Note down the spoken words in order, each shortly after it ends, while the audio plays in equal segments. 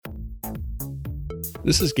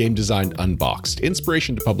This is Game Design Unboxed,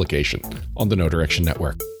 inspiration to publication on the No Direction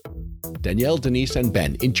Network. Danielle, Denise, and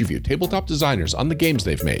Ben interview tabletop designers on the games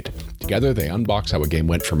they've made. Together, they unbox how a game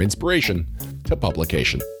went from inspiration to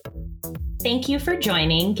publication. Thank you for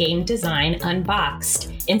joining Game Design Unboxed,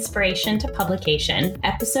 Inspiration to Publication,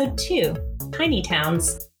 Episode 2, Tiny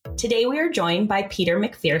Towns. Today we are joined by Peter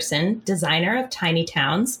McPherson, designer of Tiny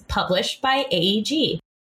Towns, published by AEG.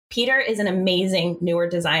 Peter is an amazing newer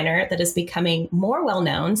designer that is becoming more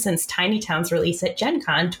well-known since Tiny Towns' release at Gen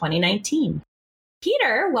Con 2019.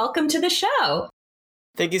 Peter, welcome to the show.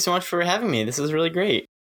 Thank you so much for having me. This is really great.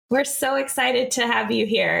 We're so excited to have you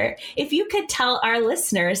here. If you could tell our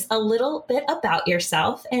listeners a little bit about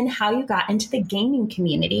yourself and how you got into the gaming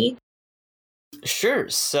community. Sure.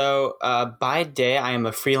 So by day, I am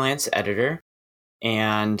a freelance editor,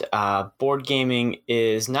 and board gaming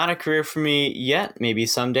is not a career for me yet. Maybe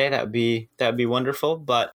someday that would be wonderful.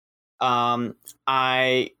 But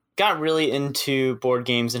I got really into board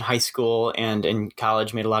games in high school and in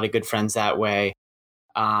college. Made a lot of good friends that way.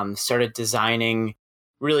 Started designing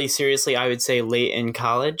really seriously, I would say, late in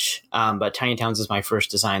college. But Tiny Towns is my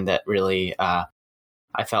first design that really I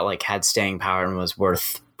felt like had staying power and was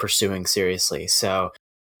worth pursuing seriously. So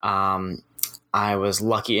I was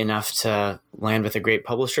lucky enough to land with a great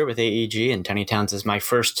publisher with AEG, and Tiny Towns is my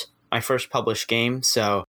first published game.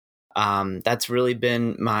 So that's really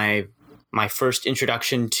been my first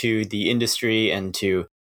introduction to the industry and to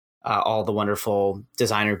all the wonderful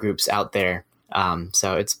designer groups out there.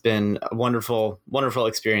 So it's been a wonderful, wonderful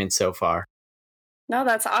experience so far. No,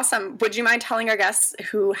 that's awesome. Would you mind telling our guests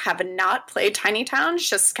who have not played Tiny Towns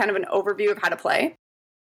just kind of an overview of how to play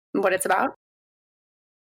and what it's about?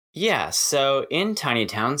 Yeah, so in Tiny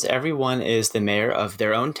Towns, everyone is the mayor of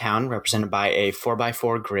their own town, represented by a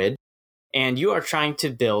 4x4 grid, and you are trying to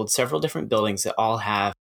build several different buildings that all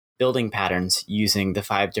have building patterns using the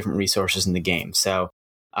 5 different resources in the game. So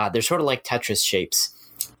they're sort of like Tetris shapes.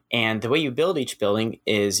 And the way you build each building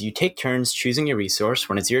is you take turns choosing a resource.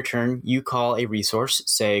 When it's your turn, you call a resource,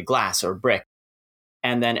 say glass or brick.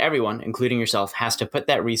 And then everyone, including yourself, has to put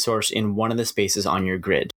that resource in one of the spaces on your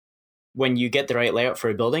grid. When you get the right layout for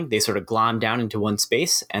a building, they sort of glom down into one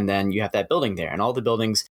space, and then you have that building there. And all the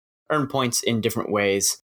buildings earn points in different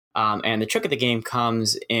ways. And the trick of the game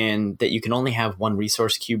comes in that you can only have one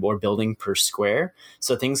resource cube or building per square.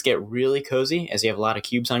 So things get really cozy as you have a lot of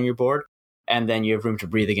cubes on your board. And then you have room to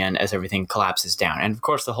breathe again as everything collapses down. And of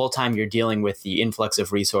course, the whole time you're dealing with the influx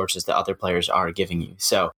of resources that other players are giving you.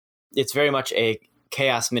 So it's very much a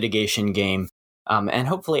chaos mitigation game. And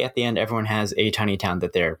hopefully at the end, everyone has a tiny town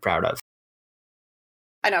that they're proud of.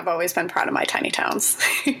 I know I've always been proud of my tiny towns.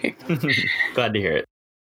 Glad to hear it.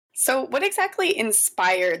 So what exactly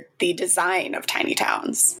inspired the design of Tiny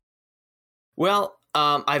Towns? Well,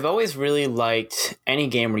 I've always really liked any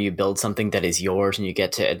game where you build something that is yours and you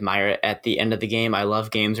get to admire it at the end of the game. I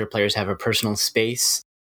love games where players have a personal space.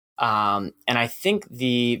 And I think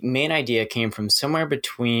the main idea came from somewhere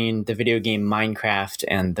between the video game Minecraft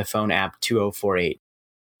and the phone app 2048.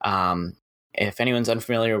 If anyone's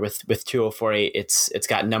unfamiliar with 2048, it's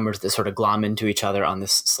got numbers that sort of glom into each other on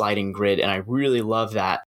this sliding grid. And I really love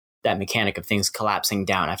that mechanic of things collapsing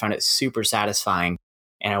down. I found it super satisfying.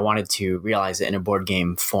 And I wanted to realize it in a board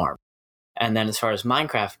game form. And then as far as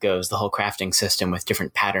Minecraft goes, the whole crafting system with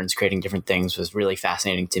different patterns, creating different things was really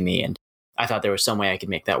fascinating to me. And I thought there was some way I could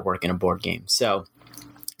make that work in a board game. So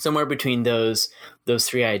somewhere between those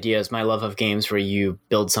 3 ideas, my love of games where you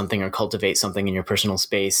build something or cultivate something in your personal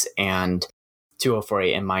space, and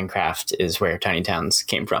 2048 and Minecraft is where Tiny Towns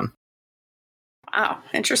came from. Wow,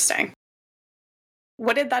 interesting.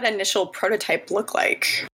 What did that initial prototype look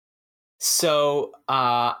like? So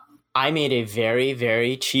I made a very,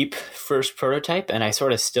 very cheap first prototype, and I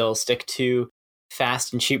sort of still stick to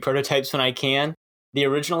fast and cheap prototypes when I can. The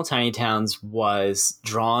original Tiny Towns was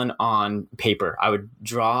drawn on paper. I would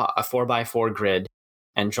draw a 4x4 grid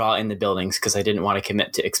and draw in the buildings because I didn't want to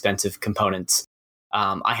commit to expensive components.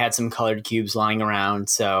 I had some colored cubes lying around,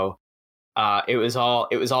 so it was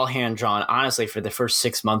all hand drawn. Honestly, for the first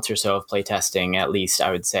 6 months or so of playtesting, at least,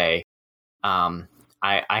 I would say.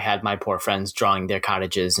 I had my poor friends drawing their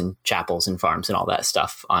cottages and chapels and farms and all that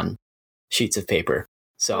stuff on sheets of paper.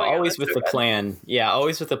 So always with the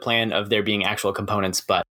plan of there being actual components,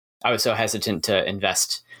 but I was so hesitant to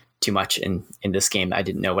invest too much in this game. I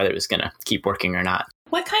didn't know whether it was going to keep working or not.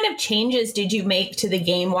 What kind of changes did you make to the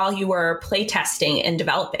game while you were playtesting and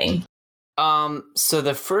developing? So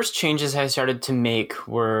the first changes I started to make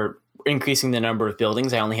were increasing the number of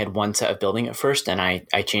buildings. I only had one set of building at first, and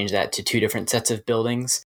I changed that to 2 different sets of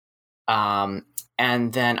buildings.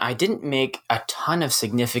 And then I didn't make a ton of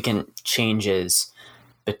significant changes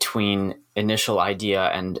between initial idea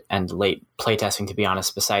and late playtesting, to be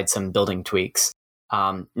honest, besides some building tweaks.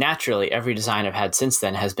 Naturally, every design I've had since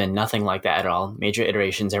then has been nothing like that at all. Major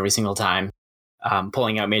iterations every single time,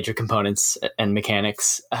 pulling out major components and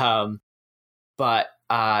mechanics. But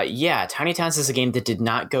Tiny Towns is a game that did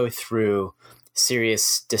not go through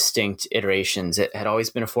serious, distinct iterations. It had always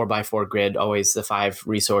been a 4x4 grid, always the 5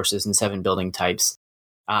 resources and 7 building types.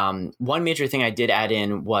 One major thing I did add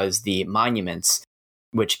in was the monuments,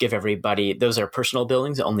 which give everybody, those are personal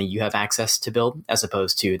buildings that only you have access to build, as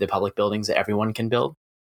opposed to the public buildings that everyone can build.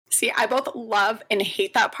 See, I both love and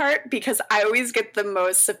hate that part because I always get the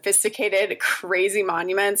most sophisticated, crazy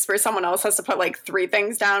monuments where someone else has to put like 3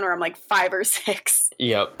 things down, or I'm like 5 or 6.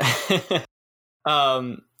 Yep.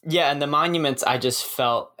 And the monuments I just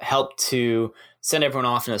felt helped to send everyone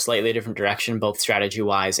off in a slightly different direction, both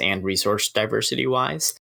strategy-wise and resource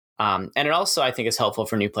diversity-wise. And it also, I think, is helpful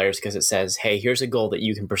for new players because it says, hey, here's a goal that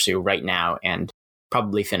you can pursue right now and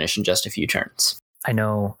probably finish in just a few turns. I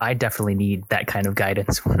know I definitely need that kind of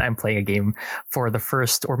guidance when I'm playing a game for the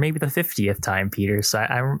first or maybe the 50th time, Peter. So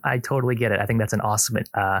I totally get it. I think that's an awesome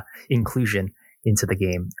inclusion into the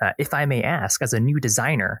game. If I may ask, as a new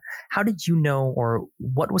designer, how did you know, or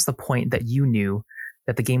what was the point that you knew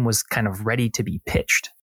that the game was kind of ready to be pitched?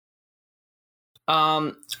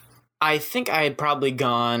 I think I had probably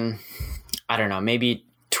gone, I don't know, maybe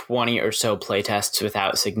 20 or so playtests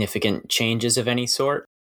without significant changes of any sort.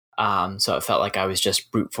 So it felt like I was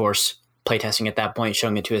just brute force playtesting at that point,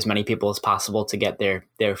 showing it to as many people as possible to get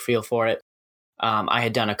their feel for it. I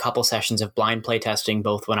had done a couple sessions of blind playtesting,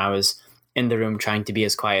 both when I was in the room trying to be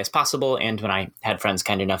as quiet as possible and when I had friends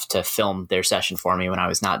kind enough to film their session for me when I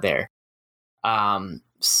was not there.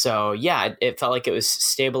 It felt like it was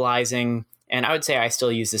stabilizing. And I would say I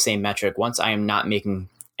still use the same metric. Once I am not making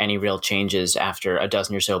any real changes after a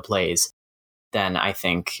dozen or so plays, then I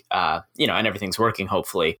think, and everything's working,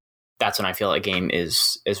 hopefully, that's when I feel a game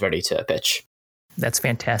is ready to pitch. That's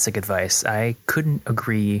fantastic advice. I couldn't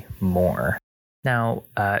agree more. Now,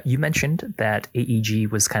 you mentioned that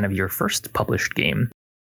AEG was kind of your first published game.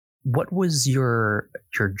 What was your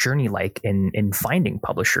journey like in finding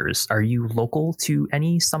publishers? Are you local to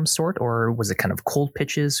some sort, or was it kind of cold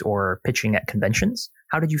pitches or pitching at conventions?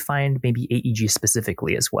 How did you find maybe AEG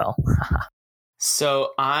specifically as well?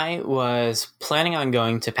 So I was planning on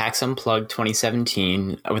going to PAX Unplugged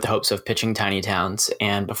 2017 with the hopes of pitching Tiny Towns.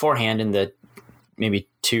 And beforehand, in the maybe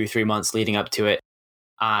 2-3 months leading up to it,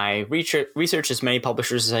 I researched as many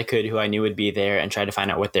publishers as I could who I knew would be there and tried to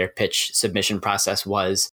find out what their pitch submission process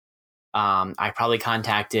was. I probably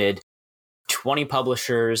contacted 20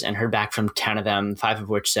 publishers and heard back from 10 of them, 5 of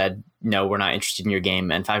which said, no, we're not interested in your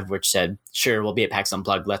game, and 5 of which said, sure, we'll be at PAX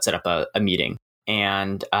Unplugged, let's set up a meeting.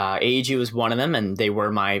 And AEG was one of them, and they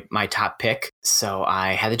were my top pick. So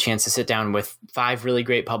I had the chance to sit down with 5 really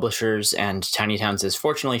great publishers, and Tiny Towns is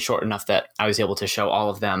fortunately short enough that I was able to show all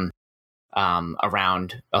of them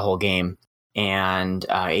around a whole game. And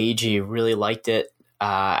AEG really liked it.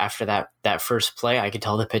 After that first play, I could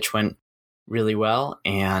tell the pitch went really well.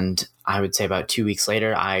 And I would say about 2 weeks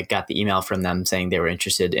later, I got the email from them saying they were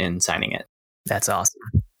interested in signing it. That's awesome.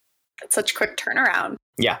 That's such a quick turnaround.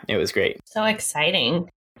 Yeah, it was great. So exciting.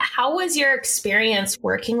 How was your experience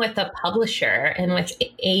working with a publisher and with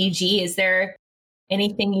AEG? Is there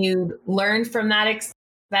anything you learned from that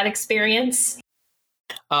experience?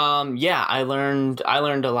 I learned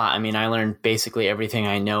a lot. I mean, I learned basically everything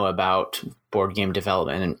I know about board game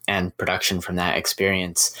development and production from that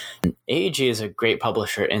experience. AEG is a great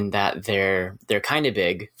publisher in that they're kind of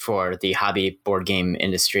big for the hobby board game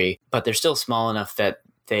industry, but they're still small enough that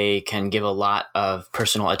they can give a lot of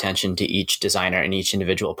personal attention to each designer and each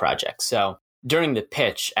individual project. So during the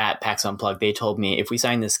pitch at PAX Unplugged, they told me, if we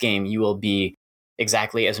sign this game, you will be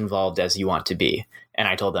exactly as involved as you want to be. And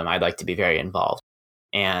I told them I'd like to be very involved.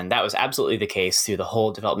 And that was absolutely the case through the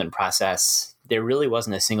whole development process. There really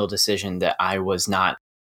wasn't a single decision that I was not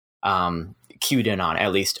cued in on,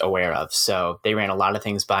 at least aware of. So they ran a lot of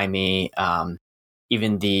things by me.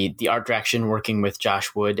 Even the art direction, working with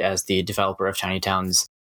Josh Wood as the developer of Tiny Towns,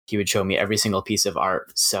 he would show me every single piece of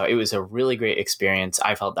art. So it was a really great experience.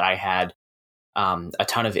 I felt that I had a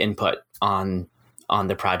ton of input on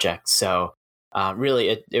the project. So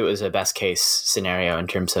really, it was a best case scenario in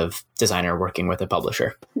terms of designer working with a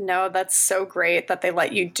publisher. No, that's so great that they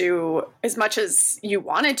let you do as much as you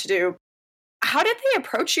wanted to do. How did they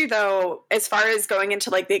approach you, though, as far as going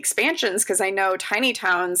into like the expansions? Because I know Tiny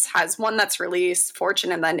Towns has one that's released,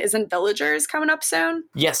 Fortune, and then isn't Villagers coming up soon?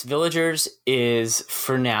 Yes, Villagers is,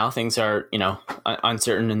 for now, things are,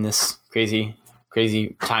 uncertain in this crazy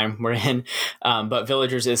crazy time we're in. But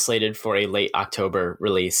Villagers is slated for a late October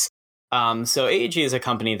release. So AEG is a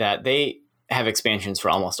company that they have expansions for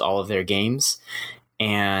almost all of their games.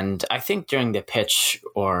 And I think during the pitch,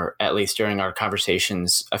 or at least during our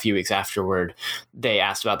conversations a few weeks afterward, they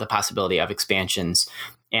asked about the possibility of expansions.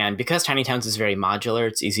 And because Tiny Towns is very modular,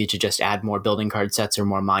 it's easy to just add more building card sets or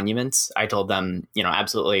more monuments. I told them,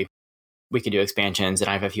 absolutely, we could do expansions, and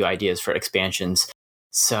I have a few ideas for expansions.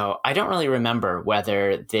 So I don't really remember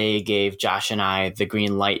whether they gave Josh and I the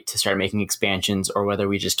green light to start making expansions or whether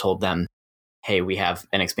we just told them, hey, we have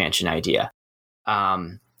an expansion idea.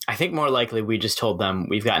 I think more likely we just told them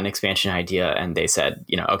we've got an expansion idea and they said,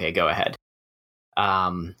 okay, go ahead.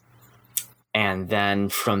 And then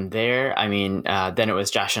from there, then it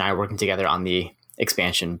was Josh and I working together on the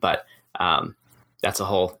expansion, but that's a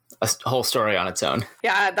whole story on its own.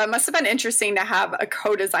 Yeah, that must have been interesting to have a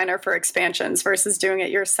co-designer for expansions versus doing it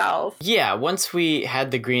yourself. Yeah, once we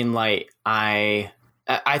had the green light, I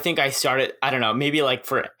think I started, I don't know, maybe like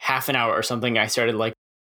for half an hour or something, I started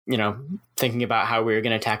thinking about how we were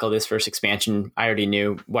going to tackle this first expansion. I already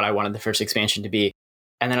knew what I wanted the first expansion to be.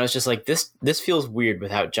 And then I was just like, this feels weird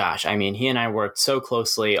without Josh. I mean, he and I worked so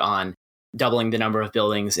closely on doubling the number of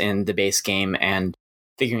buildings in the base game and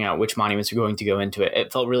figuring out which monuments were going to go into it.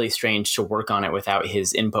 It felt really strange to work on it without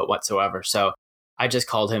his input whatsoever. So I just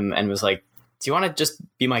called him and was like, do you want to just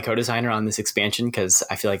be my co-designer on this expansion? Because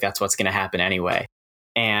I feel like that's what's going to happen anyway.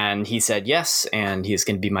 And he said yes, and he's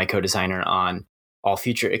going to be my co-designer on all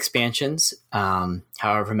future expansions,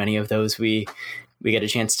 however many of those we get a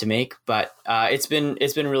chance to make. But it's been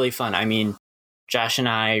really fun. I mean, Josh and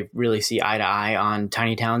I really see eye to eye on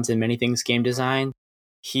Tiny Towns and many things game design.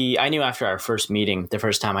 I knew after our first meeting, the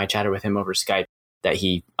first time I chatted with him over Skype, that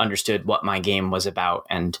he understood what my game was about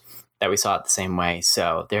and that we saw it the same way.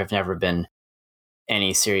 So there have never been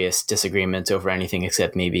any serious disagreements over anything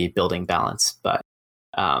except maybe building balance. But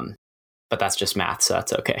that's just math, so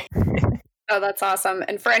that's okay. Oh, that's awesome.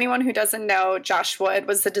 And for anyone who doesn't know, Josh Wood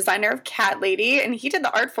was the designer of Cat Lady, and he did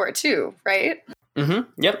the art for it too, right? Mm-hmm.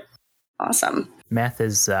 Yep. Awesome. Math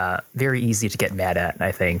is very easy to get mad at,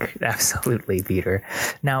 I think. Absolutely, Peter.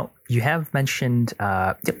 Now, you have mentioned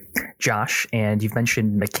Josh, and you've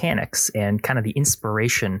mentioned mechanics and kind of the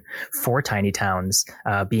inspiration for Tiny Towns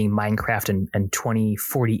being Minecraft and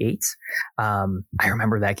 2048. I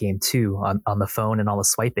remember that game too on the phone and all the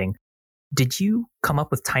swiping. Did you come up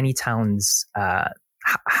with Tiny Towns?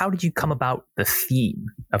 How did you come about the theme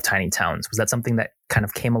of Tiny Towns? Was that something that kind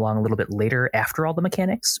of came along a little bit later after all the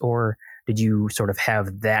mechanics? Or did you sort of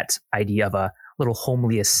have that idea of a little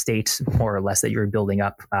homely estate, more or less, that you were building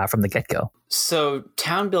up from the get-go? So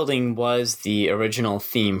town building was the original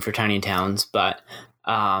theme for Tiny Towns, but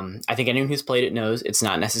I think anyone who's played it knows it's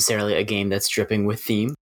not necessarily a game that's dripping with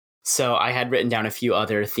theme. So I had written down a few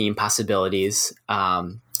other theme possibilities,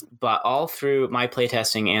 but all through my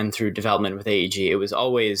playtesting and through development with AEG, it was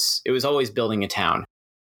always building a town,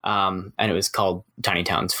 and it was called Tiny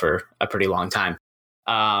Towns for a pretty long time.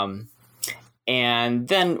 And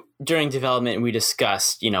then during development, we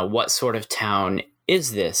discussed, what sort of town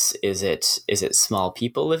is this? Is it small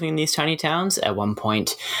people living in these tiny towns? At one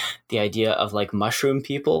point, the idea of like mushroom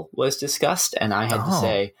people was discussed, and I had to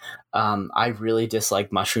say, I really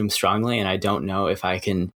dislike mushrooms strongly, and I don't know if I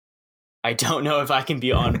can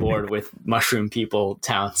be on board with mushroom people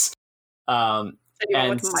towns.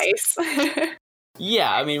 With mice.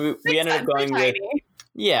 Yeah, I mean, we ended up going with.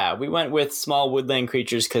 Yeah, we went with small woodland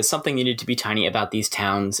creatures because something needed to be tiny about these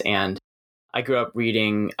towns. And I grew up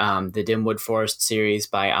reading the Dimwood Forest series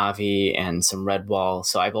by Avi and some Redwall.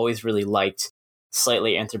 So I've always really liked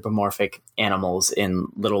slightly anthropomorphic animals in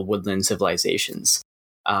little woodland civilizations.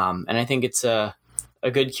 And I think it's a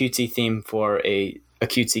good cutesy theme for a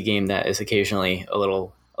cutesy game that is occasionally a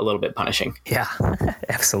little bit punishing. Yeah,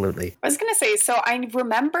 absolutely. I was going to say, so I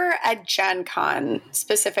remember at Gen Con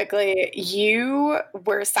specifically, you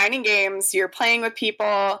were signing games, you're playing with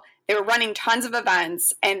people, they were running tons of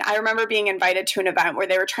events. And I remember being invited to an event where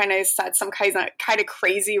they were trying to set some kind of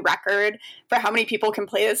crazy record for how many people can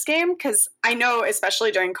play this game. Because I know,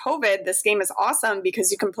 especially during COVID, this game is awesome because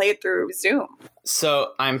you can play it through Zoom.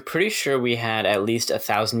 So I'm pretty sure we had at least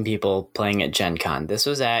 1,000 people playing at Gen Con. This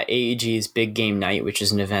was at AEG's Big Game Night, which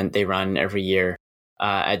is an event they run every year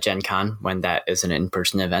at Gen Con when that is an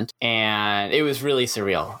in-person event. And it was really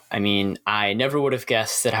surreal. I mean, I never would have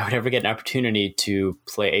guessed that I would ever get an opportunity to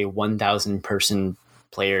play a 1,000 person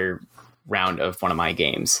player round of one of my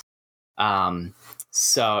games.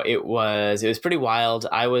 So it was pretty wild.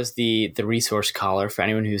 I was the resource caller. For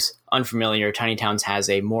anyone who's unfamiliar, Tiny Towns has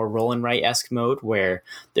a more roll and write-esque mode where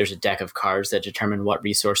there's a deck of cards that determine what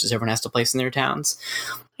resources everyone has to place in their towns.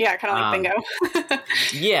 Yeah, kind of like bingo.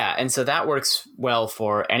 Yeah, and so that works well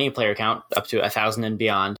for any player count up to 1,000 and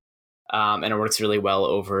beyond. And it works really well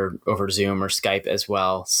over Zoom or Skype as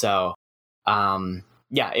well. So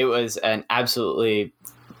yeah, it was an absolutely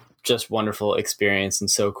just wonderful experience,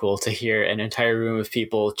 and so cool to hear an entire room of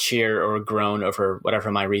people cheer or groan over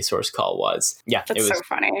whatever my resource call was. Yeah, That's so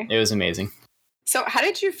funny. It was amazing. So how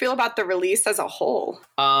did you feel about the release as a whole?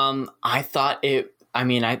 I thought it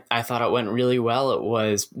went really well. It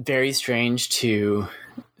was very strange to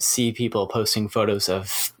see people posting photos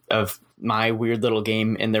of my weird little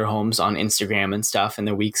game in their homes on Instagram and stuff in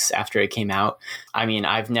the weeks after it came out. I mean,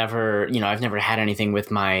 I've never had anything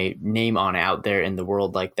with my name on it out there in the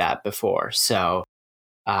world like that before. So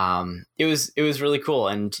it was really cool.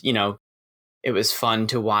 And, it was fun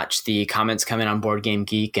to watch the comments come in on Board Game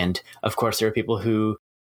Geek. And of course, there were people who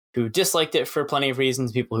disliked it for plenty of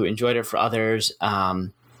reasons, people who enjoyed it for others.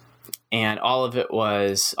 And all of it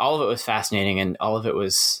was fascinating, and all of it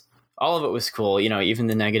was cool. Even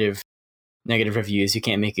the negative reviews. You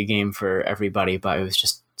can't make a game for everybody, but it was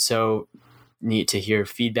just so neat to hear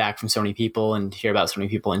feedback from so many people and hear about so many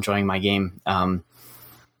people enjoying my game.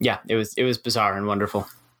 Yeah, it was bizarre and wonderful.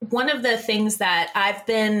 One of the things that I've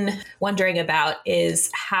been wondering about is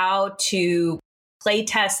how to play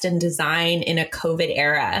test and design in a COVID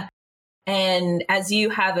era. And as you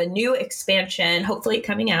have a new expansion, hopefully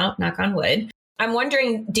coming out, knock on wood, I'm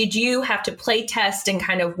wondering, did you have to play test and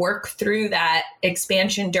kind of work through that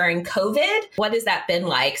expansion during COVID? What has that been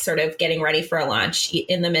like, sort of getting ready for a launch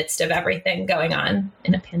in the midst of everything going on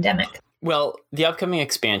in a pandemic? Well, the upcoming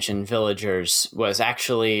expansion, Villagers, was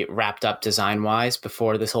actually wrapped up design-wise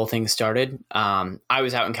before this whole thing started. I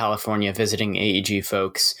was out in California visiting AEG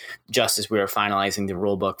folks just as we were finalizing the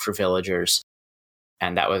rulebook for Villagers.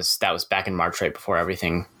 And that was back in March, right before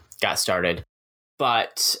everything got started.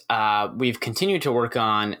 But we've continued to work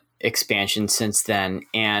on expansion since then.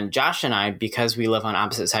 And Josh and I, because we live on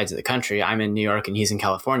opposite sides of the country, I'm in New York and he's in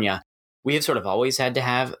California, we have sort of always had to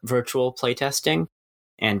have virtual playtesting.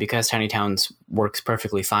 And because Tiny Towns works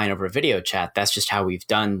perfectly fine over video chat, that's just how we've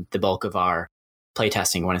done the bulk of our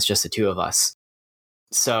playtesting when it's just the two of us.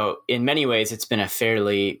 So in many ways, it's been a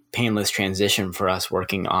fairly painless transition for us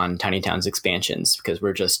working on Tiny Towns expansions, because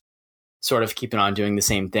we're just sort of keeping on doing the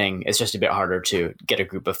same thing. It's just a bit harder to get a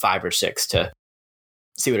group of 5 or 6 to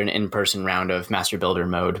see what an in-person round of Master Builder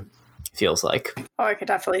mode feels like. Oh, I could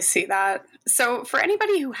definitely see that. So for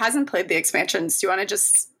anybody who hasn't played the expansions, do you want to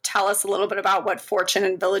just tell us a little bit about what Fortune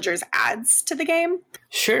and Villagers adds to the game?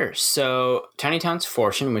 Sure. So Tiny Towns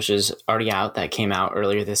Fortune, which is already out, that came out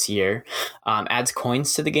earlier this year, adds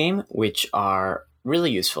coins to the game, which are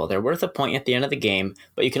really useful. They're worth a point at the end of the game,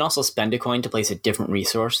 but you can also spend a coin to place a different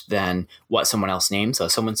resource than what someone else names. So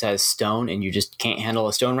if someone says stone and you just can't handle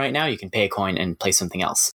a stone right now, you can pay a coin and place something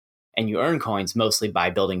else. And you earn coins mostly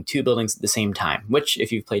by building 2 buildings at the same time, which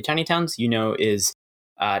if you've played Tiny Towns, is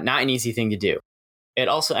not an easy thing to do. It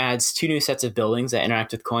also adds 2 new sets of buildings that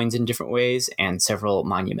interact with coins in different ways and several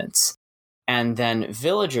monuments. And then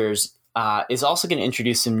Villagers is also going to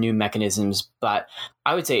introduce some new mechanisms, but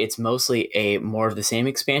I would say it's mostly a more of the same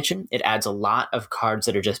expansion. It adds a lot of cards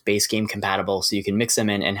that are just base game compatible, so you can mix them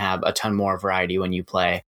in and have a ton more variety when you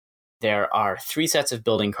play. There are 3 sets of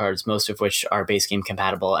building cards, most of which are base game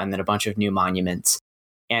compatible, and then a bunch of new monuments.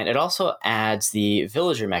 And it also adds the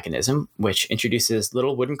villager mechanism, which introduces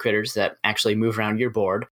little wooden critters that actually move around your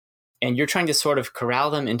board. And you're trying to sort of corral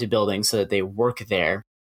them into buildings so that they work there,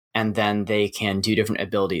 and then they can do different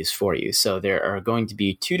abilities for you. So there are going to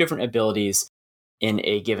be 2 different abilities in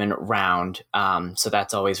a given round. So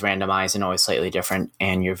that's always randomized and always slightly different.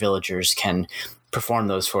 And your villagers can perform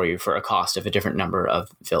those for you for a cost of a different number of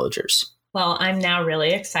villagers. Well, I'm now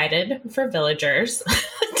really excited for Villagers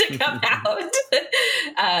to come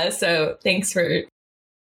out. So thanks for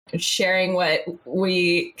sharing what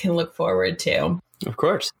we can look forward to. Of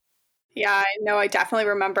course. Yeah, I know. I definitely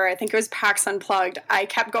remember. I think it was PAX Unplugged. I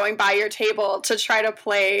kept going by your table to try to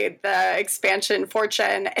play the expansion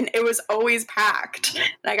Fortune, and it was always packed.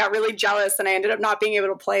 And I got really jealous, and I ended up not being able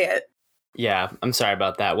to play it. Yeah, I'm sorry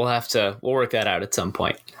about that. We'll work that out at some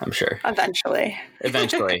point, I'm sure. Eventually.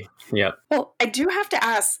 Yep. Well, I do have to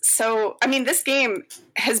ask. So, this game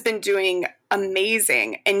has been doing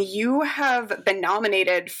amazing, and you have been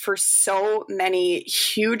nominated for so many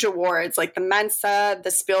huge awards, like the Mensa,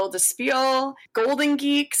 the Spiel des Spiel, Golden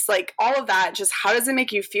Geeks, like all of that. Just how does it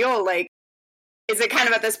make you feel? Like, is it kind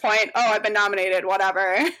of at this point, oh, I've been nominated,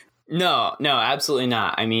 whatever? No, absolutely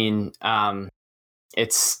not. I mean,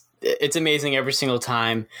 it's amazing every single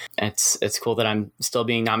time. It's cool that I'm still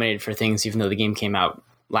being nominated for things, even though the game came out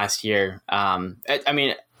last year. I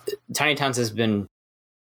mean, Tiny Towns has been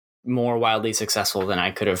more wildly successful than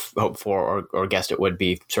I could have hoped for or guessed it would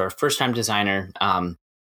be. Sort of first time designer.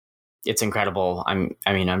 It's incredible. I'm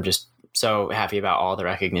just so happy about all the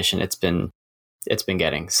recognition it's been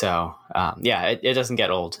getting. So it doesn't get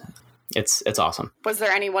old. It's awesome. Was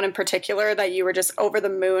there anyone in particular that you were just over the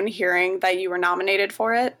moon hearing that you were nominated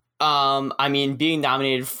for it? I mean, being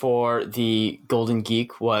nominated for the Golden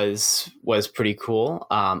Geek was pretty cool.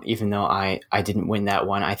 Even though I didn't win that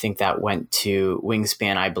one, I think that went to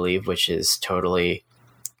Wingspan, I believe, which is totally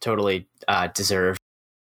deserved.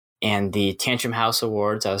 And the Tantrum House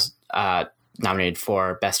Awards, I was nominated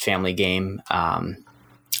for Best Family Game,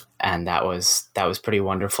 and that was pretty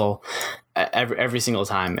wonderful. Every single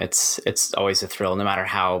time, it's always a thrill, no matter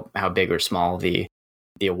how big or small the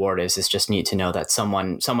award is. It's just neat to know that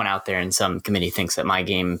someone out there in some committee thinks that my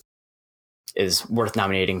game is worth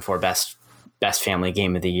nominating for best family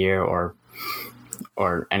game of the year or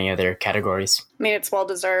any other categories. I mean, it's well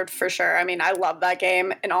deserved for sure. I mean, I love that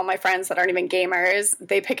game, and all my friends that aren't even gamers,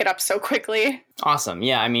 they pick it up so quickly. Awesome.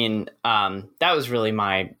 Yeah, I mean, that was really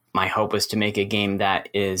my hope, was to make a game that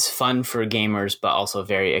is fun for gamers, but also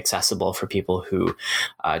very accessible for people who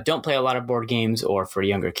don't play a lot of board games, or for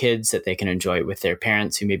younger kids that they can enjoy it with their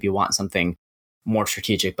parents who maybe want something more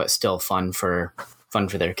strategic, but still fun for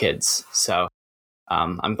their kids. So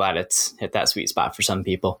I'm glad it's hit that sweet spot for some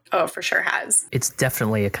people. Oh, for sure has. It's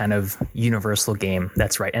definitely a kind of universal game.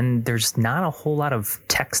 That's right. And there's not a whole lot of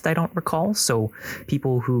text, I don't recall. So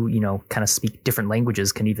people who, kind of speak different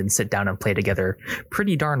languages can even sit down and play together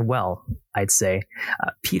pretty darn well, I'd say.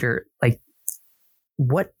 Peter,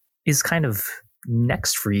 what is kind of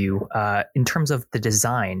next for you in terms of the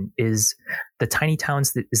design? Is the Tiny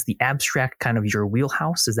Towns, is the abstract kind of your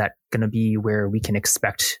wheelhouse? Is that going to be where we can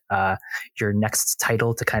expect your next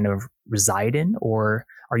title to kind of reside in? Or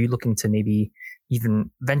are you looking to maybe even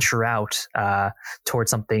venture out towards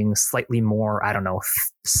something slightly more,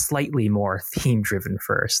 slightly more theme driven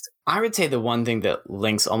first? I would say the one thing that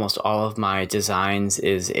links almost all of my designs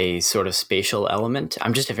is a sort of spatial element.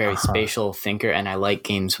 I'm just a very spatial thinker, and I like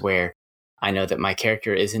games where I know that my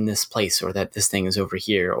character is in this place, or that this thing is over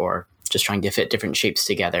here, or just trying to fit different shapes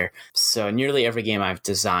together. So nearly every game I've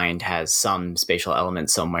designed has some spatial element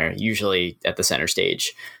somewhere, usually at the center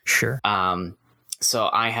stage. Sure. So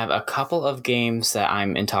I have a couple of games that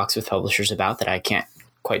I'm in talks with publishers about that I can't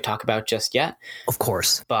quite talk about just yet. Of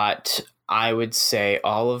course. But I would say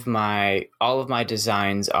all of my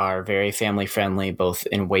designs are very family friendly, both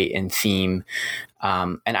in weight and theme.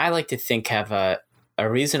 And I like to think have a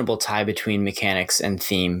reasonable tie between mechanics and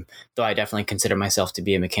theme, though I definitely consider myself to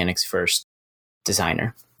be a mechanics first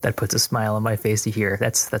designer. That puts a smile on my face to hear.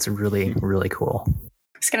 That's really, really cool.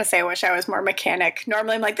 I was going to say, I wish I was more mechanic.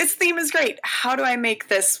 Normally I'm like, this theme is great. How do I make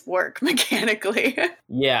this work mechanically?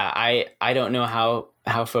 Yeah, I don't know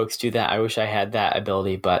how folks do that. I wish I had that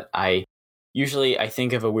ability, but I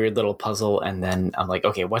think of a weird little puzzle, and then I'm like,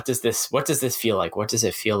 okay, what does this feel like? What does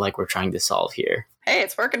it feel like we're trying to solve here? Hey,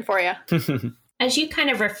 it's working for you. As you kind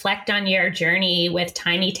of reflect on your journey with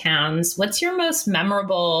Tiny Towns, what's your most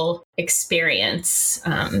memorable experience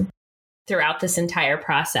throughout this entire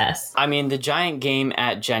process? I mean, the giant game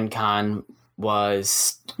at Gen Con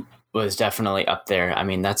was definitely up there. I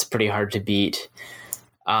mean, that's pretty hard to beat.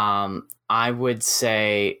 I would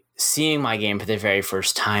say seeing my game for the very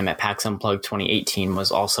first time at PAX Unplugged 2018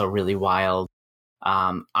 was also really wild.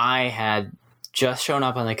 I had just shown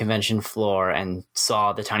up on the convention floor and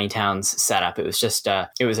saw the Tiny Towns setup. It was just a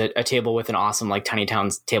table with an awesome Tiny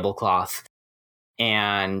Towns tablecloth.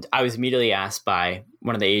 And I was immediately asked by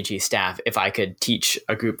one of the AG staff if I could teach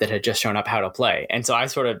a group that had just shown up how to play. And so I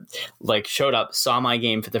sort of showed up, saw my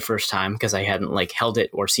game for the first time, because I hadn't held it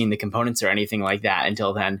or seen the components or anything like that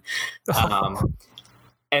until then.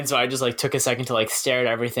 And so I just took a second to stare at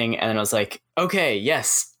everything. And then I was like, okay,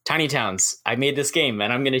 yes, Tiny Towns, I made this game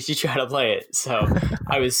and I'm going to teach you how to play it. So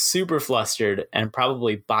I was super flustered and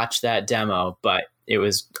probably botched that demo, but it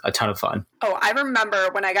was a ton of fun. Oh, I remember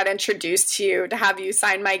when I got introduced to you to have you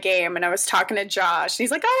sign my game, and I was talking to Josh.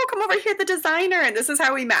 He's like, oh, come over here, the designer. And this is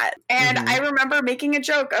how we met. And I remember making a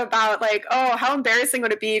joke about oh, how embarrassing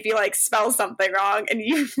would it be if you spell something wrong, and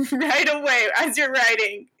you right away, as you're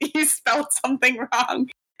writing, you spelled something wrong.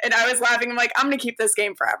 And I was laughing. I'm like, I'm going to keep this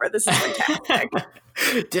game forever. This is fantastic.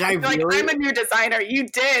 Did I really? I'm a new designer. You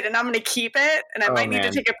did, and I'm going to keep it. And I might need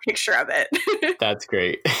to take a picture of it. That's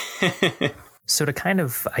great. So to kind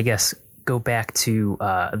of, I guess, go back to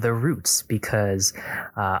the roots because,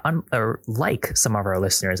 like some of our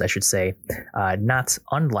listeners, I should say, not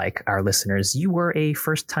unlike our listeners, you were a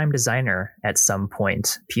first-time designer at some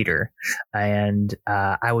point, Peter. And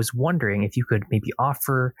I was wondering if you could maybe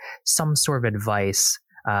offer some sort of advice,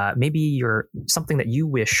 maybe something that you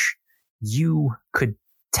wish you could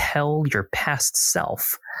tell your past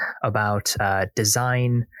self about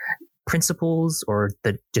design principles or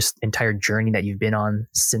the just entire journey that you've been on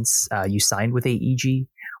since you signed with AEG,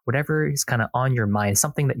 whatever is kind of on your mind,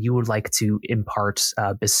 something that you would like to impart,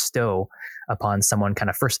 bestow upon someone kind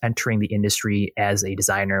of first entering the industry as a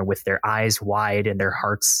designer with their eyes wide and their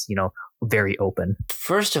hearts, very open.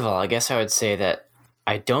 First of all, I guess I would say that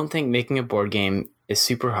I don't think making a board game is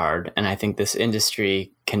super hard. And I think this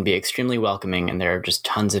industry can be extremely welcoming. And there are just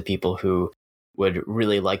tons of people who would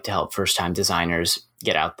really like to help first-time designers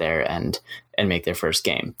get out there and make their first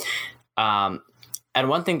game. And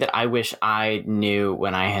one thing that I wish I knew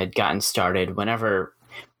when I had gotten started, whenever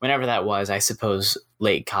that was, I suppose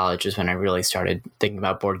late college is when I really started thinking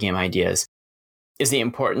about board game ideas, is the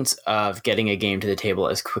importance of getting a game to the table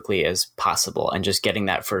as quickly as possible and just getting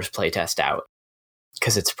that first playtest out.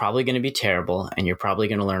 Because it's probably going to be terrible and you're probably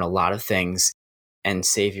going to learn a lot of things and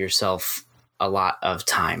save yourself a lot of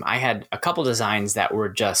time. I had a couple designs that were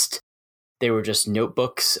just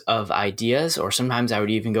notebooks of ideas, or sometimes I would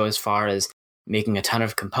even go as far as making a ton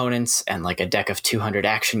of components and like a deck of 200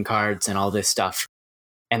 action cards and all this stuff.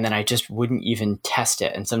 And then I just wouldn't even test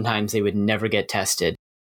it. And sometimes they would never get tested.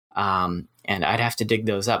 And I'd have to dig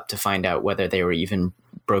those up to find out whether they were even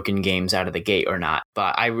broken games out of the gate or not.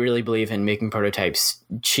 But I really believe in making prototypes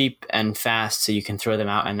cheap and fast so you can throw them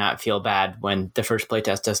out and not feel bad when the first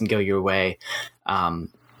playtest doesn't go your way.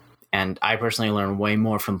 And I personally learn way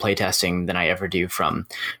more from playtesting than I ever do from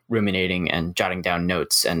ruminating and jotting down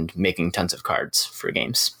notes and making tons of cards for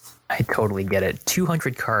games. I totally get it.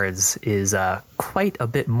 200 cards is quite a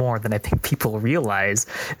bit more than I think people realize,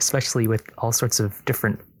 especially with all sorts of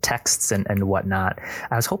different texts and whatnot.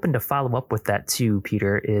 I was hoping to follow up with that too,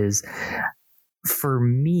 Peter, is for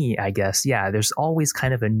me, I guess, there's always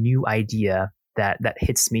kind of a new idea that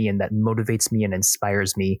hits me and that motivates me and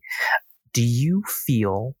inspires me. Do you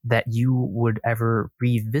feel that you would ever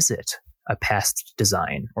revisit a past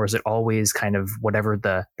design, or is it always kind of whatever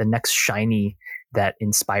the next shiny that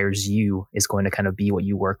inspires you is going to kind of be what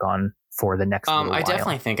you work on for the next little while? I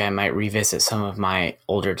definitely think I might revisit some of my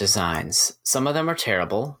older designs. Some of them are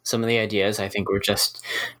terrible. Some of the ideas I think were just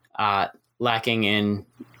lacking in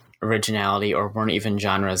originality or weren't even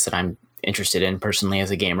genres that I'm interested in personally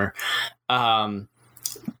as a gamer.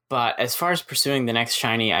 But as far as pursuing the next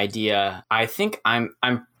shiny idea, I think I'm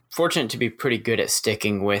fortunate to be pretty good at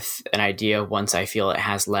sticking with an idea once I feel it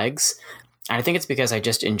has legs. And I think it's because I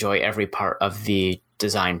just enjoy every part of the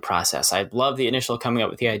design process. I love the initial coming up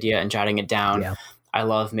with the idea and jotting it down. Yeah. I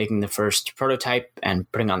love making the first prototype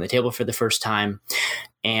and putting it on the table for the first time.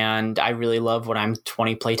 And I really love when I'm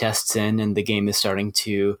 20 playtests in and the game is starting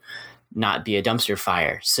to not be a dumpster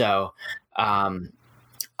fire. So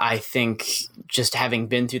I think just having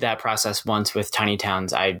been through that process once with Tiny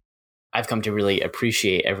Towns, I've come to really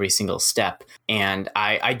appreciate every single step. And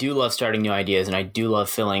I do love starting new ideas, and I do love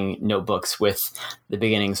filling notebooks with the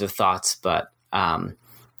beginnings of thoughts. But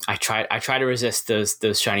I try to resist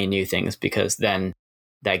those shiny new things, because then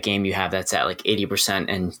that game you have that's at like 80%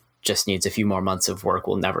 and just needs a few more months of work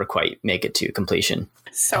will never quite make it to completion.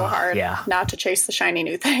 So hard not to chase the shiny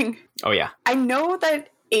new thing. Oh, yeah. I know that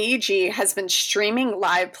AEG has been streaming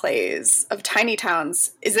live plays of Tiny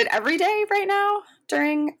Towns. Is it every day right now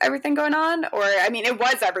during everything going on? Or, I mean, it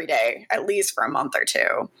was every day, at least for a month or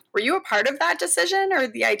two. Were you a part of that decision or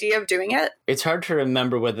the idea of doing it? It's hard to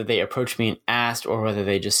remember whether they approached me and asked or whether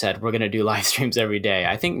they just said, we're going to do live streams every day.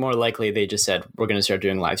 I think more likely they just said, we're going to start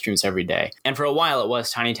doing live streams every day. And for a while, it was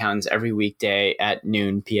Tiny Towns every weekday at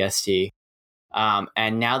noon PST.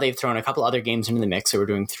 And now they've thrown a couple other games into the mix. So we're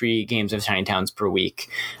doing 3 games of Tiny Towns per week.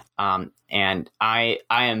 And I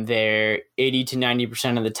am there 80 to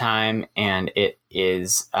 90% of the time. And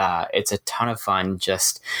it's a ton of fun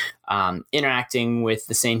just interacting with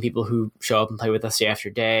the same people who show up and play with us day after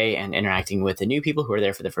day, and interacting with the new people who are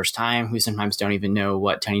there for the first time, who sometimes don't even know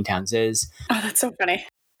what Tiny Towns is. Oh, that's so funny.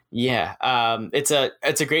 Yeah. It's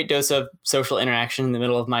a great dose of social interaction in the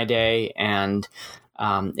middle of my day. And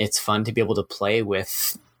it's fun to be able to play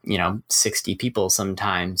with, 60 people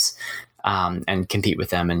sometimes, and compete with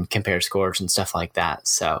them and compare scores and stuff like that.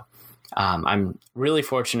 So I'm really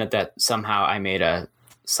fortunate that somehow I made a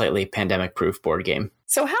slightly pandemic-proof board game.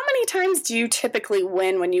 So how many times do you typically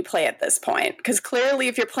win when you play at this point? Because clearly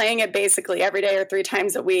if you're playing it basically every day or 3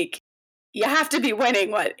 times a week, you have to be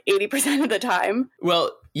winning, 80% of the time?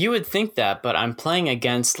 Well, you would think that, but I'm playing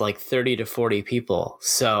against like 30 to 40 people.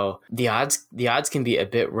 So the odds can be a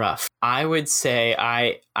bit rough. I would say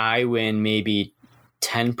I win maybe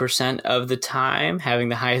 10% of the time, having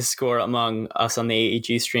the highest score among us on the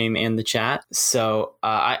AEG stream and the chat. So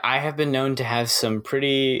I have been known to have some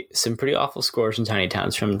pretty awful scores in Tiny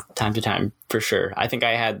Towns from time to time, for sure. I think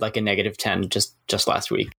I had like a -10 just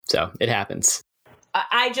last week. So it happens.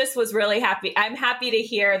 I just was really happy. I'm happy to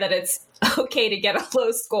hear that it's okay to get a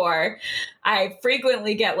low score. I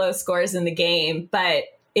frequently get low scores in the game, but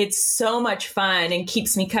it's so much fun and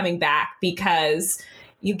keeps me coming back because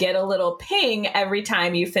you get a little ping every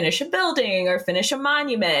time you finish a building or finish a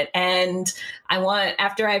monument. And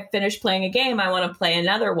after I've finished playing a game, I want to play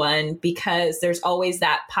another one because there's always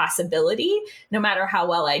that possibility, no matter how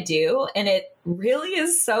well I do. And it really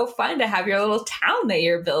is so fun to have your little town that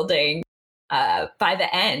you're building. By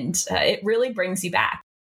the end, it really brings you back.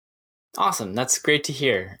 Awesome. That's great to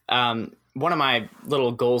hear. One of my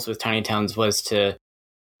little goals with Tiny Towns was to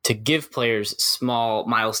give players small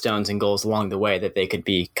milestones and goals along the way that they could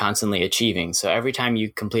be constantly achieving. So every time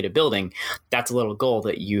you complete a building, that's a little goal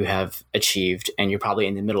that you have achieved, and you're probably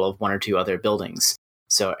in the middle of one or two other buildings.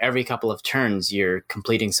 So every couple of turns, you're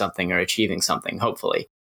completing something or achieving something, hopefully.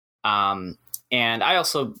 And I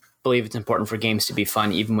also believe it's important for games to be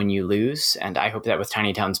fun even when you lose. And I hope that with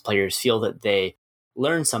Tiny Towns, players feel that they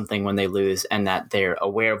learn something when they lose and that they're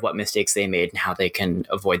aware of what mistakes they made and how they can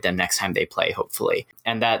avoid them next time they play, hopefully.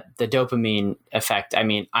 And that the dopamine effect, I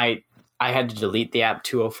mean, I had to delete the app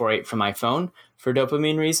 2048 from my phone for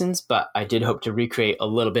dopamine reasons, but I did hope to recreate a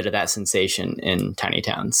little bit of that sensation in Tiny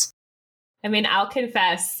Towns. I mean, I'll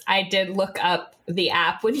confess, I did look up the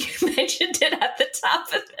app when you mentioned it at the top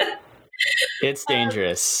of it. It's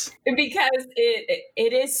dangerous. Because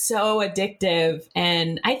it is so addictive.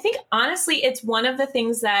 And I think, honestly, it's one of the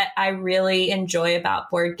things that I really enjoy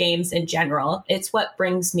about board games in general. It's what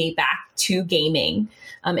brings me back to gaming,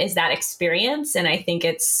 is that experience. And I think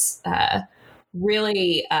it's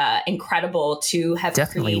really incredible to have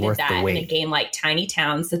Definitely created worth the that wait. in a game like Tiny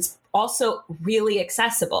Towns that's also really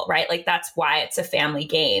accessible, right? Like, that's why it's a family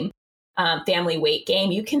game, family weight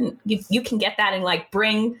game. You can get that and like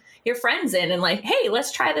bring your friends in and like, hey,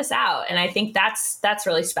 let's try this out. And I think that's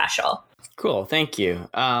really special. Cool. Thank you.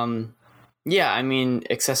 Yeah, I mean,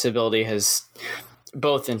 accessibility has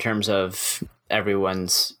both in terms of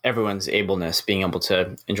everyone's ableness, being able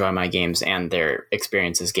to enjoy my games and their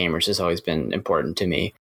experience as gamers has always been important to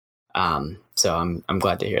me. So I'm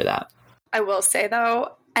glad to hear that. I will say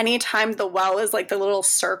though, anytime the well is like the little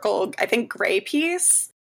circle, I think gray piece,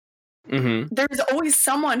 there's always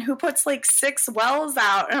someone who puts like 6 wells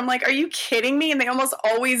out. And I'm like, are you kidding me? And they almost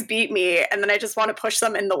always beat me. And then I just want to push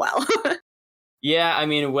them in the well. Yeah, I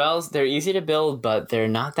mean, wells, they're easy to build, but they're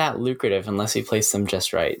not that lucrative unless you place them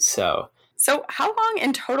just right. So how long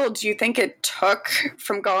in total do you think it took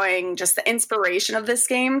from going just the inspiration of this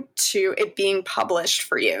game to it being published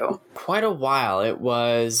for you? Quite a while. It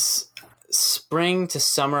was spring to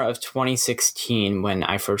summer of 2016 when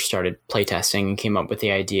I first started playtesting and came up with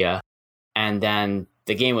the idea. And then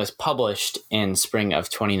the game was published in spring of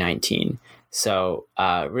 2019. So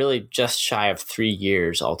really just shy of 3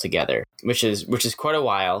 years altogether, which is quite a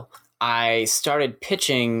while. I started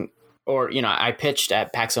pitching, I pitched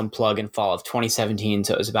at PAX Unplugged in fall of 2017.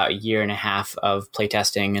 So it was about a year and a half of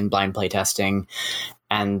playtesting and blind playtesting.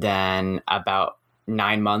 And then about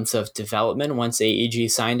 9 months of development. Once AEG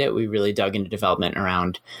signed it, we really dug into development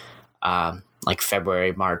around like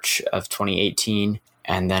February, March of 2018.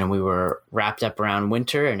 And then we were wrapped up around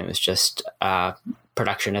winter, and it was just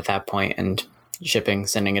production at that point and shipping,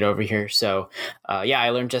 sending it over here. So I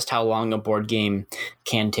learned just how long a board game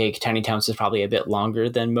can take. Tiny Towns is probably a bit longer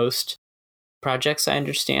than most projects, I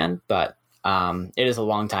understand, but it is a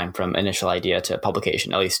long time from initial idea to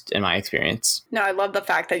publication, at least in my experience. No, I love the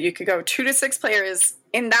fact that you could go 2 to 6 players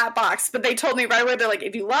in that box, but they told me right away, they're like,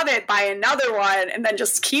 if you love it, buy another one and then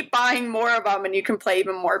just keep buying more of them and you can play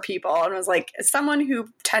even more people. And I was like, as someone who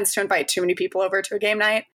tends to invite too many people over to a game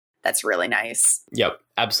night, that's really nice. Yep,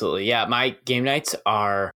 absolutely. Yeah, my game nights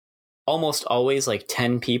are almost always like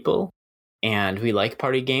 10 people. And we like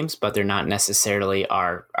party games, but they're not necessarily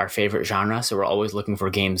our favorite genre. So we're always looking for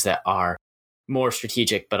games that are more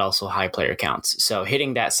strategic, but also high player counts. So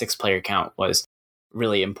hitting that 6 player count was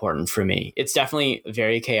really important for me. It's definitely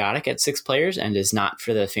very chaotic at 6 players and is not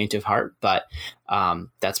for the faint of heart, but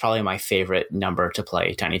that's probably my favorite number to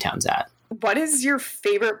play Tiny Towns at. What is your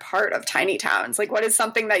favorite part of Tiny Towns? Like, what is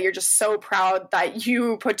something that you're just so proud that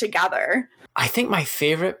you put together? I think my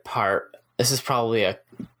favorite part, this is probably a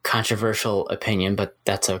controversial opinion, but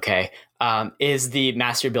that's okay, is the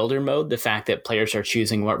Master Builder mode, the fact that players are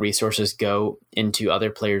choosing what resources go into other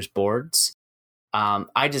players' boards.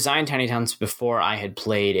 I designed Tiny Towns before I had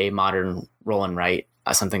played a modern roll and write,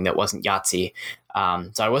 something that wasn't Yahtzee.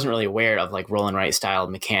 So I wasn't really aware of like roll and write style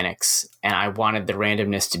mechanics, and I wanted the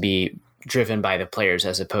randomness to be driven by the players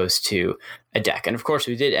as opposed to a deck. And of course,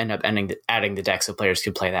 we did end up adding the deck so players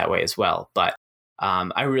could play that way as well. But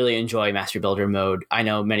I really enjoy Master Builder mode. I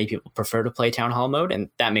know many people prefer to play Town Hall mode, and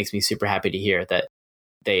that makes me super happy to hear that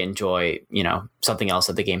they enjoy, something else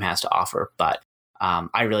that the game has to offer. But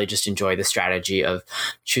I really just enjoy the strategy of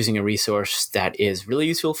choosing a resource that is really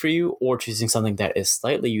useful for you, or choosing something that is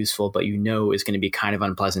slightly useful, but is going to be kind of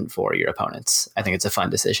unpleasant for your opponents. I think it's a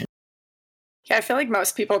fun decision. Yeah, I feel like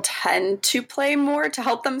most people tend to play more to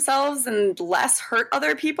help themselves and less hurt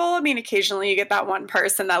other people. I mean, occasionally you get that one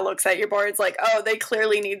person that looks at your boards like, oh, they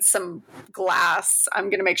clearly need some glass. I'm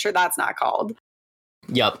going to make sure that's not called.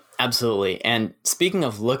 Yep, absolutely. And speaking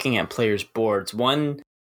of looking at players' boards, one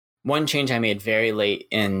change I made very late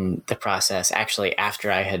in the process, actually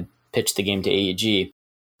after I had pitched the game to AEG,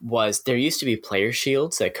 was there used to be player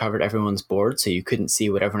shields that covered everyone's board so you couldn't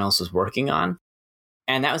see what everyone else was working on.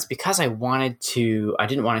 And that was because I didn't want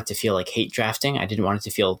it to feel like hate drafting. I didn't want it to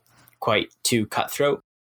feel quite too cutthroat.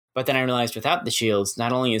 But then I realized without the shields,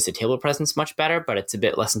 not only is the table presence much better, but it's a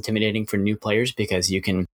bit less intimidating for new players because you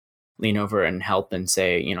can lean over and help and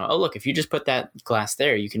say, oh, look, if you just put that glass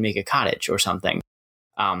there, you can make a cottage or something.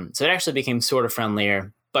 So it actually became sort of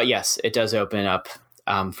friendlier. But yes, it does open up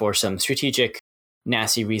for some strategic,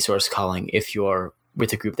 nasty resource calling if you're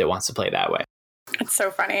with a group that wants to play that way. It's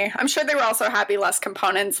so funny. I'm sure they were also happy less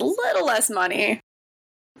components, a little less money.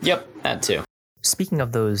 Yep, that too. Speaking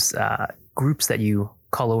of those groups that you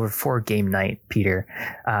call over for game night, Peter,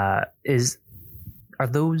 are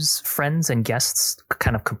those friends and guests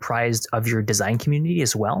kind of comprised of your design community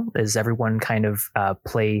as well? Does everyone kind of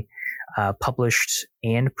play published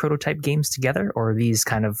and prototype games together, or are these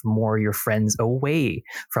kind of more your friends away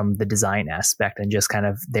from the design aspect and just kind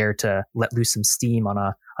of there to let loose some steam on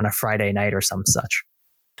a Friday night or some such?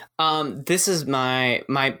 This is my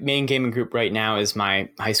main gaming group right now is my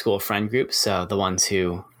high school friend group. So the ones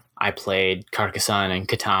who I played Carcassonne and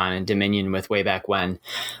Catan and Dominion with way back when.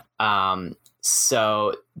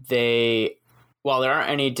 So while there aren't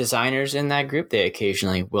any designers in that group, they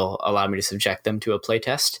occasionally will allow me to subject them to a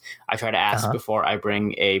playtest. I try to ask before I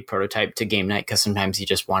bring a prototype to game night, because sometimes you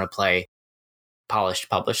just want to play polished,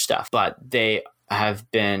 published stuff. But they have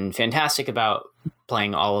been fantastic about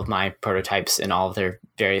playing all of my prototypes in all of their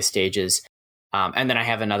various stages. And then I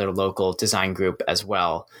have another local design group as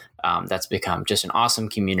well that's become just an awesome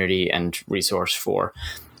community and resource for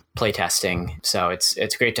playtesting. So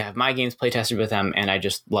it's great to have my games playtested with them, and I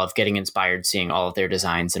just love getting inspired seeing all of their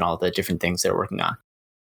designs and all the different things they're working on.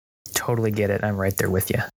 Totally get it. I'm right there with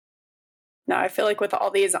you. No, I feel like with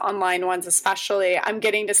all these online ones especially, I'm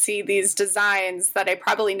getting to see these designs that I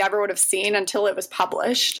probably never would have seen until it was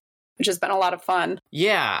published, which has been a lot of fun.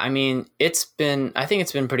 Yeah, I mean, I think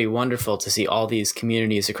it's been pretty wonderful to see all these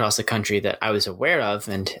communities across the country that I was aware of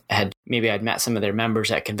and I'd met some of their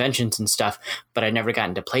members at conventions and stuff, but I'd never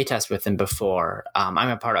gotten to playtest with them before. I'm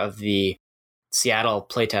a part of the Seattle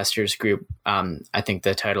playtesters group. I think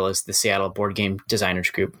the title is the Seattle Board Game Designers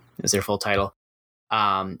Group is their full title.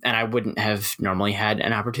 And I wouldn't have normally had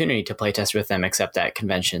an opportunity to play test with them except at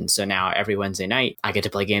conventions. So now every Wednesday night I get to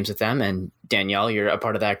play games with them. And Danielle, you're a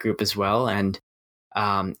part of that group as well. And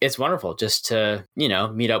it's wonderful just to,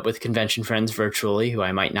 meet up with convention friends virtually who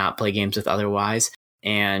I might not play games with otherwise,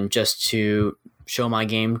 and just to show my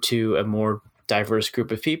game to a more diverse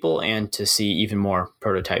group of people and to see even more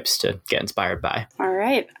prototypes to get inspired by. All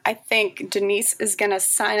right. I think Denise is going to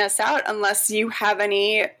sign us out unless you have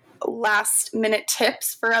any last minute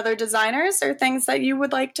tips for other designers or things that you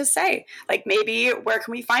would like to say. Like maybe where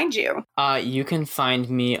can we find you? You can find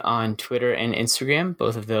me on Twitter and Instagram.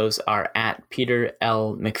 Both of those are at Peter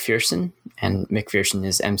L. McPherson, and McPherson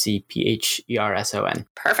is McPherson.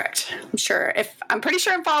 Perfect. I'm pretty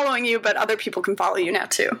sure I'm following you, but other people can follow you now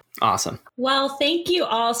too. Awesome. Well, thank you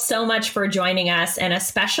all so much for joining us, and a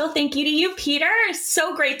special thank you to you, Peter.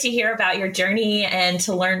 So great to hear about your journey and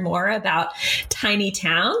to learn more about Tiny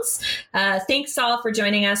Towns. Thanks all for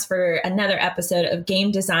joining us for another episode of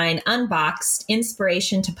Game Design Unboxed,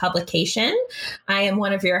 Inspiration to Publication. I am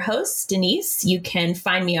one of your hosts, Denise. You can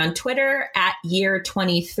find me on Twitter at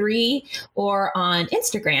year23 or on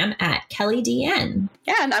Instagram at KellyDN.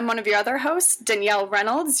 Yeah, and I'm one of your other hosts, Danielle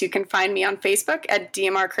Reynolds. You can find me on Facebook at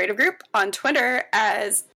DMR Creative Group, on Twitter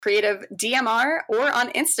as Creative DMR, or on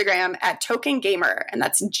Instagram at Token Gamer, and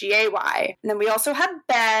that's GAY. And then we also have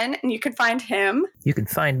Ben, and you can find him. You can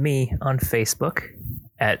find me on Facebook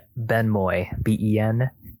at Ben Moy, BenMoy.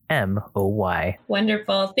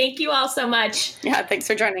 Wonderful. Thank you all so much. Yeah, thanks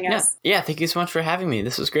for joining us. Yeah, thank you so much for having me.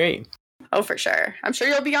 This was great. Oh, for sure. I'm sure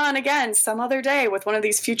you'll be on again some other day with one of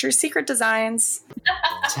these future secret designs.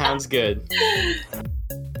 Sounds good.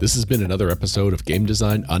 This has been another episode of Game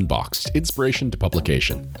Design Unboxed, Inspiration to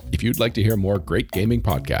Publication. If you'd like to hear more great gaming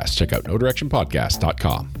podcasts, check out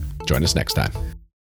NoDirectionPodcast.com. Join us next time.